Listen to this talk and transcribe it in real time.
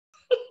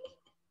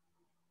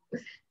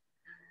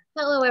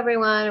Hello,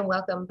 everyone, and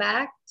welcome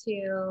back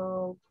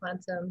to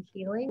Quantum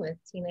Healing with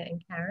Tina and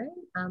Karen.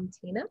 I'm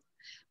Tina,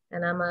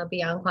 and I'm a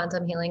Beyond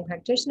Quantum Healing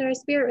practitioner,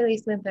 spirit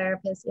releasement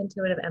therapist,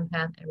 intuitive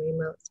empath, and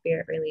remote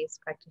spirit release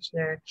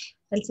practitioner.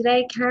 And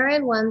today,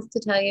 Karen wants to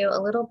tell you a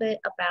little bit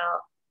about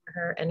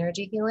her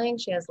energy healing.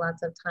 She has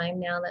lots of time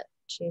now that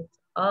she's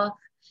off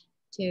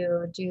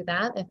to do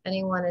that. If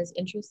anyone is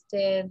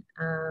interested,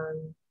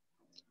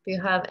 if you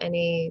have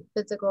any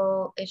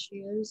physical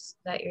issues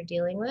that you're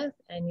dealing with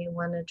and you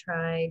want to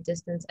try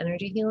distance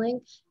energy healing,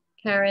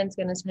 Karen's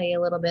going to tell you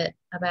a little bit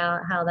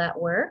about how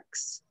that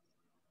works.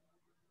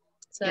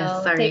 Yes,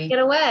 So take sorry. it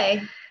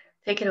away.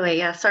 Take it away.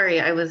 Yeah, sorry.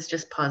 I was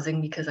just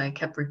pausing because I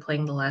kept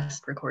replaying the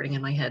last recording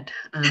in my head.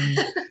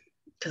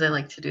 Because I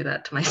like to do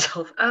that to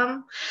myself.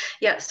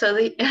 Yeah, so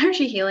the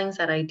energy healings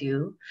that I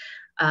do,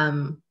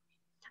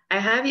 I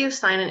have you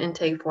sign an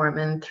intake form,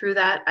 and through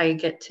that, I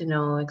get to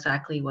know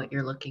exactly what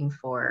you're looking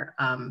for.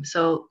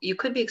 So you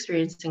could be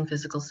experiencing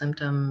physical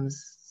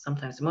symptoms,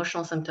 sometimes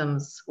emotional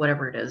symptoms,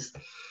 whatever it is.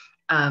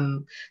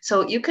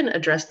 So you can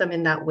address them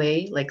in that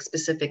way, like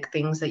specific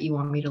things that you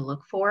want me to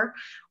look for,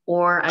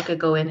 or I could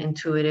go in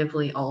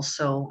intuitively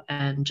also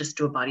and just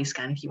do a body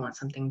scan if you want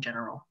something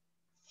general.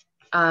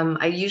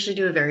 I usually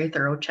do a very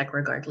thorough check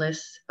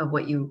regardless of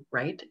what you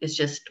write. It's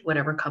just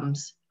whatever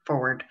comes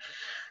forward.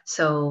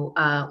 So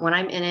when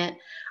I'm in it,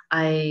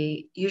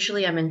 I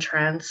usually am in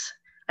trance.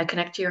 I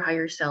connect to your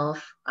higher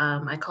self.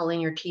 I call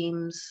in your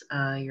teams,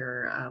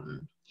 your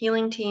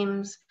healing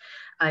teams.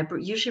 I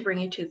usually bring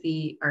you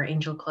to our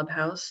angel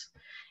clubhouse,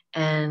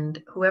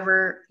 and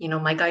whoever,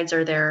 my guides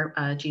are there.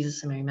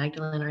 Jesus and Mary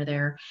Magdalene are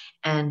there,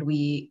 and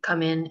we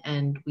come in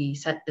and we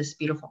set this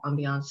beautiful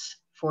ambiance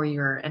for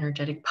your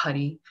energetic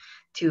body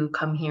to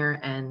come here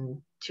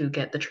and to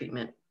get the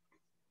treatment.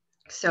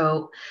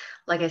 So,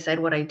 like I said,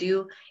 what I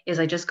do is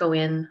I just go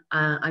in.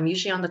 I'm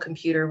usually on the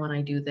computer when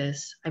I do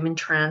this. I'm in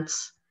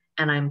trance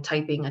and I'm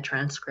typing a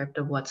transcript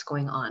of what's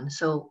going on.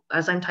 So,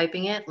 as I'm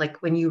typing it,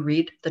 like when you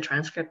read the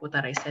transcript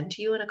that I send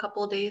to you in a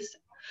couple of days,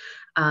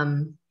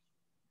 um,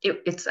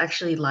 it's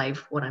actually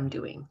live what I'm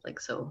doing.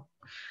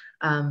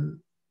 Um,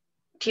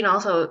 Tina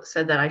also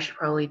said that I should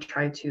probably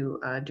try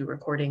to do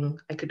recording.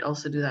 I could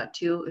also do that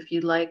too if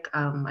you'd like.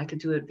 I could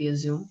do it via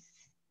Zoom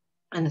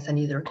and send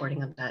you the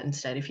recording of that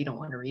instead if you don't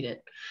want to read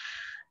it.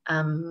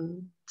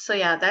 So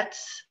yeah,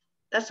 that's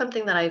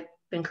something that I've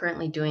been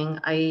currently doing.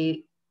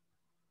 I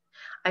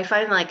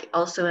find like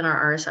also in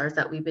our RSRs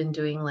that we've been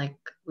doing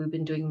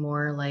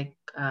more like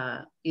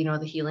the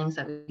healings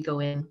that we go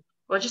in,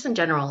 well, just in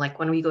general, like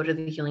when we go to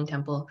the healing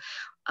temple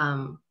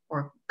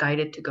or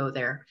guided to go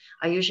there,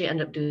 I usually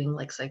end up doing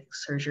like psychic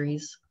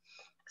surgeries.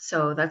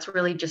 So that's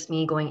really just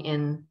me going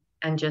in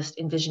and just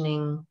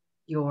envisioning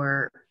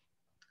your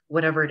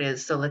whatever it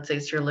is. So let's say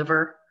it's your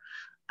liver.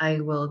 I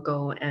will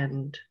go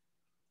and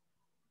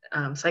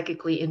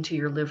psychically into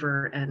your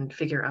liver and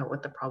figure out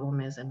what the problem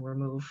is and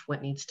remove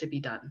what needs to be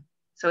done.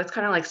 So it's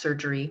kind of like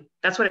surgery.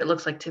 That's what it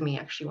looks like to me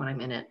actually when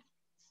I'm in it.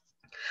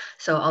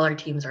 So all our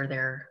teams are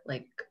there.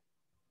 Like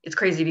it's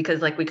crazy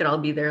because like we could all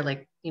be there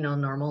like,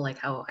 normal, like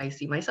how I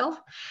see myself.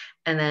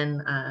 And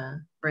then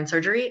we're in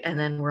surgery and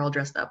then we're all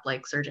dressed up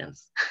like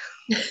surgeons.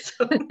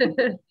 so,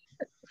 so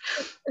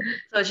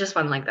it's just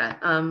fun like that.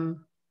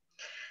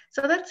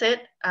 So that's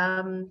it.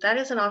 That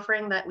is an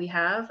offering that we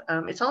have.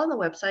 It's all on the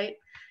website.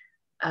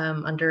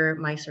 Under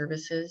my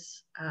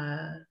services.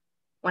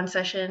 One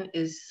session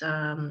is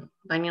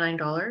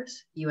 $99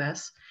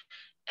 US.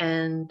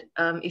 And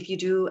if you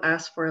do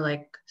ask for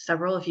like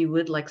several, if you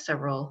would like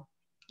several,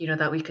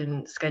 that we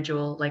can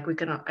schedule, like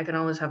I can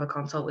always have a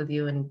consult with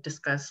you and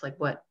discuss like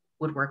what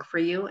would work for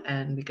you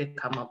and we could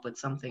come up with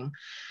something.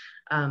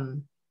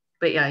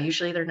 But yeah,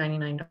 usually they're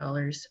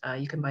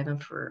 $99. You can buy them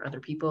for other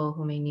people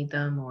who may need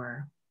them,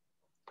 or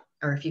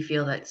if you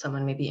feel that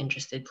someone may be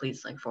interested,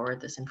 please like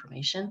forward this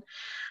information.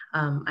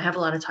 I have a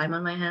lot of time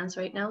on my hands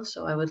right now,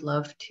 so I would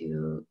love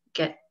to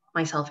get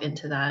myself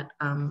into that.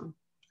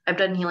 I've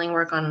done healing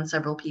work on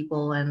several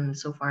people, and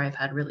so far I've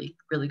had really,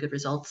 really good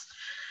results.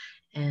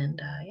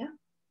 And yeah,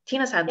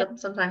 Tina's had them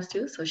sometimes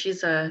too, so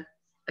she's a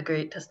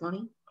great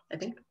testimony, I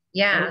think.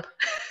 Yeah.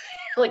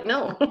 Like,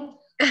 no.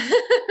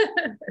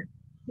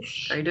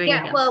 Sorry, doing it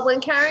again. Well,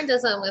 when Karen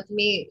does them with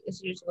me,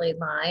 it's usually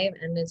live,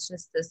 and it's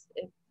just this,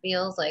 it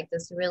feels like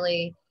this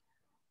really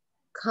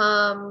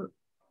calm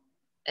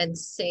and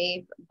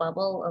safe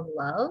bubble of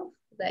love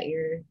that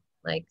you're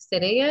like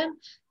sitting in.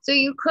 So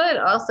you could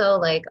also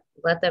like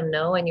let them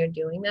know when you're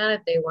doing that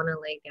if they want to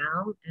lay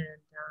down and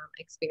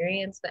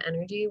experience the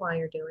energy while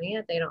you're doing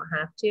it. They don't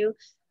have to.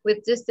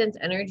 With distance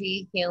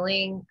energy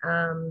healing,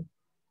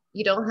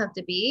 you don't have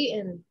to be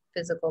in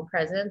physical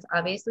presence.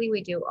 Obviously,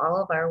 we do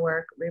all of our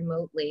work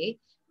remotely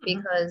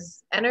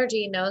because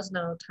energy knows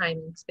no time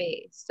and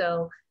space.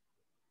 So,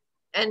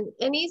 and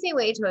an easy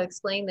way to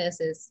explain this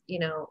is,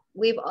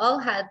 we've all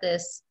had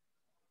this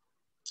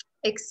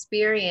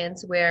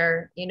experience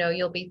where,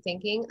 you'll be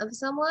thinking of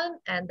someone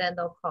and then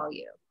they'll call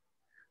you,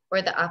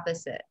 or the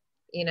opposite,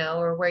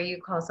 or where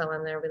you call someone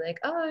and they'll be like,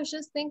 oh, I was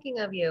just thinking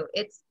of you.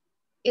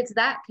 it's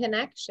that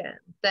connection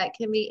that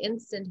can be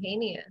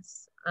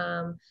instantaneous.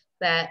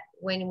 That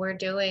when we're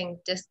doing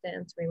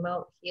distance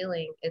remote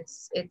healing,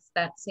 it's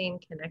that same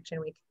connection.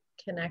 We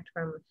connect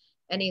from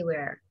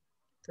anywhere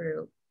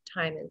through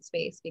time and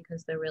space,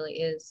 because there really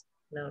is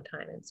no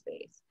time and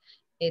space.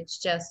 It's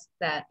just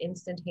that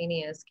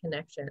instantaneous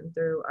connection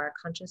through our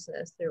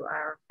consciousness, through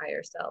our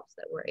higher selves,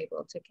 that we're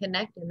able to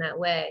connect in that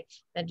way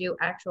and do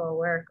actual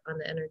work on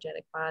the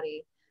energetic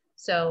body.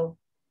 So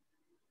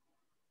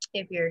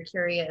if you're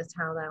curious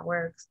how that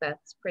works,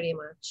 that's pretty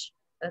much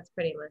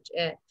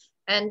it.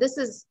 And this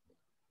is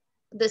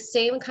the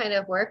same kind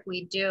of work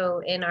we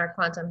do in our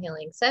quantum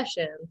healing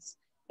sessions.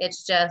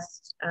 It's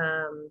just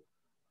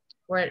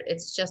where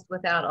it's just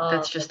without all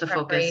That's the just the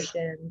focus.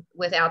 preparation,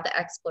 without the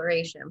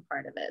exploration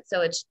part of it.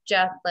 So it's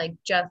just the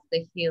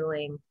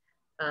healing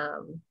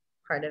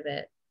part of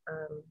it,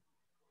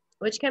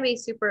 which can be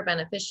super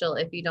beneficial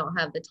if you don't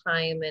have the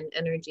time and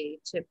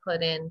energy to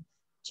put in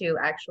to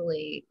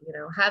actually,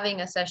 having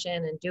a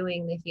session and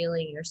doing the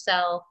healing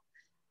yourself.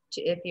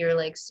 If you're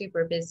like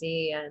super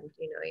busy and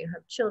you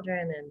have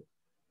children, and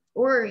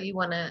or you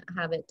want to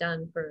have it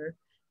done for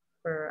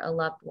a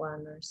loved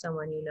one or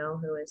someone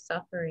who is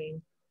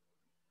suffering.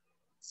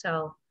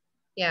 So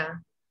yeah,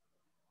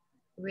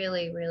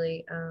 really,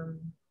 really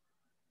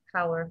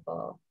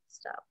powerful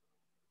stuff.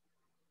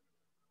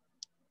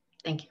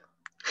 Thank you.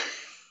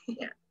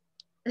 Yeah.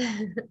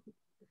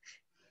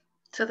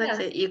 So that's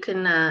Yeah. it. You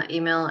can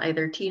email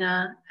either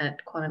Tina at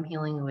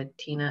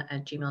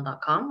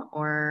quantumhealingwithtina@gmail.com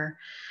or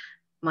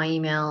my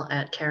email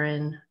at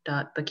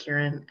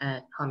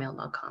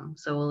karen.bakiran@hotmail.com.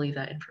 So we'll leave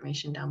that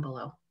information down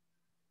below.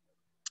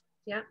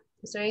 Yeah.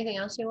 Is there anything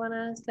else you want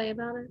to say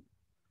about it?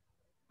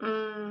 I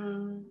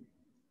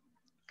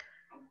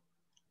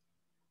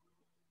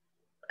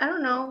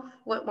don't know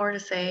what more to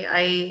say.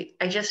 I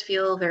just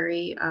feel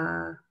very,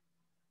 I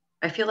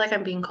feel like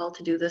I'm being called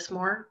to do this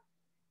more.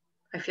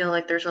 I feel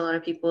like there's a lot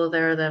of people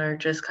there that are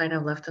just kind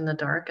of left in the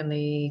dark, and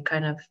they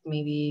kind of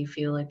maybe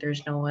feel like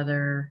there's no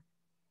other,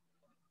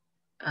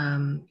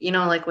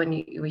 like when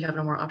we have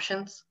no more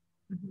options.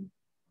 Mm-hmm.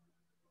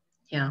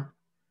 Yeah.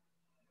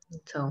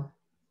 So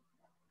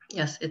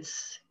yes,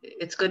 it's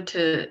good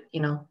to,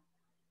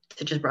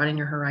 to just broaden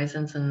your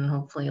horizons and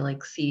hopefully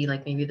like see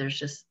like maybe there's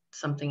just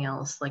something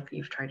else, like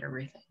you've tried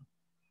everything.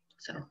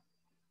 So.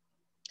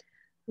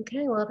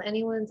 Okay, well, if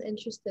anyone's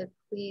interested,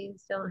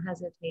 please don't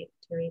hesitate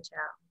to reach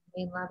out.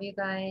 We love you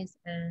guys,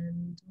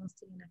 and we'll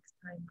see you next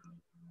time.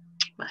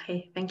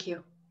 Bye. Thank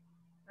you.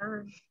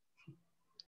 Bye.